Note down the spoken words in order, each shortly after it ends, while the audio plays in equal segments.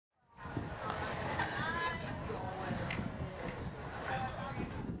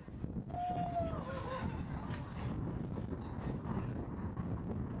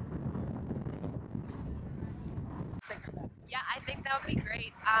think that would be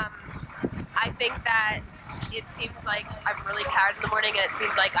great. I think that it seems like I'm really tired in the morning, and it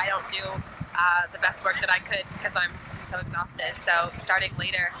seems like I don't do the best work that I could because I'm so exhausted. So starting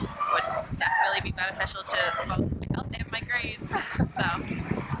later would definitely be beneficial to both my health and my grades. So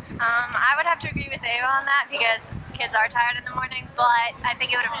I would have to agree with Ava on that because kids are tired in the morning, but I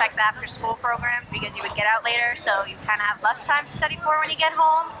think it would affect the after school programs because you would get out later, so you kind of have less time to study for when you get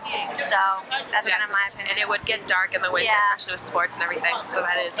home. So that's kind of my opinion. And it would get dark in the winter, Yeah. especially with sports and everything. So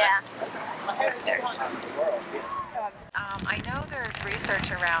that is Yeah. I know there's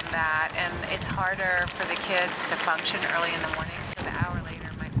research around that, and it's harder for the kids to function early in the morning, so the hour later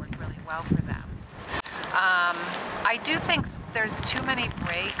might work really well for them. I do think there's too many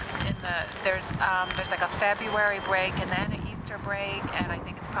breaks in there's like a February break and then an Easter break, and I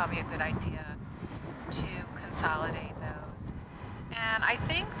think it's probably a good idea to consolidate those. And I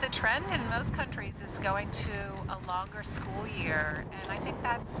think the trend in most countries is going to a longer school year, and I think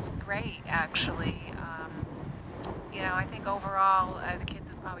that's great, actually. I think overall the kids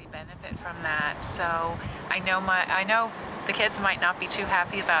would probably benefit from that. So I know the kids might not be too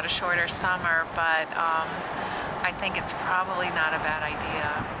happy about a shorter summer, but I think it's probably not a bad idea.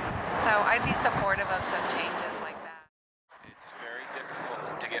 So I'd be supportive of some changes like that. It's very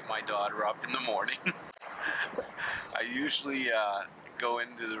difficult to get my daughter up in the morning. I usually go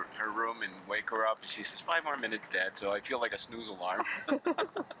into her room and wake her up, and she says, 5 more minutes, Dad, so I feel like a snooze alarm.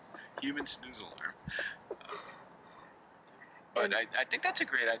 Human snooze alarm. But I think that's a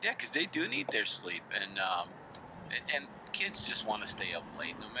great idea because they do need their sleep, and kids just want to stay up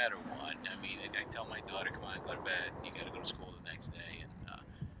late no matter what. I mean, I tell my daughter, come on, go to bed, you got to go to school the next day, and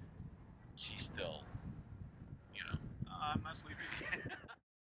she's still, I'm not sleeping.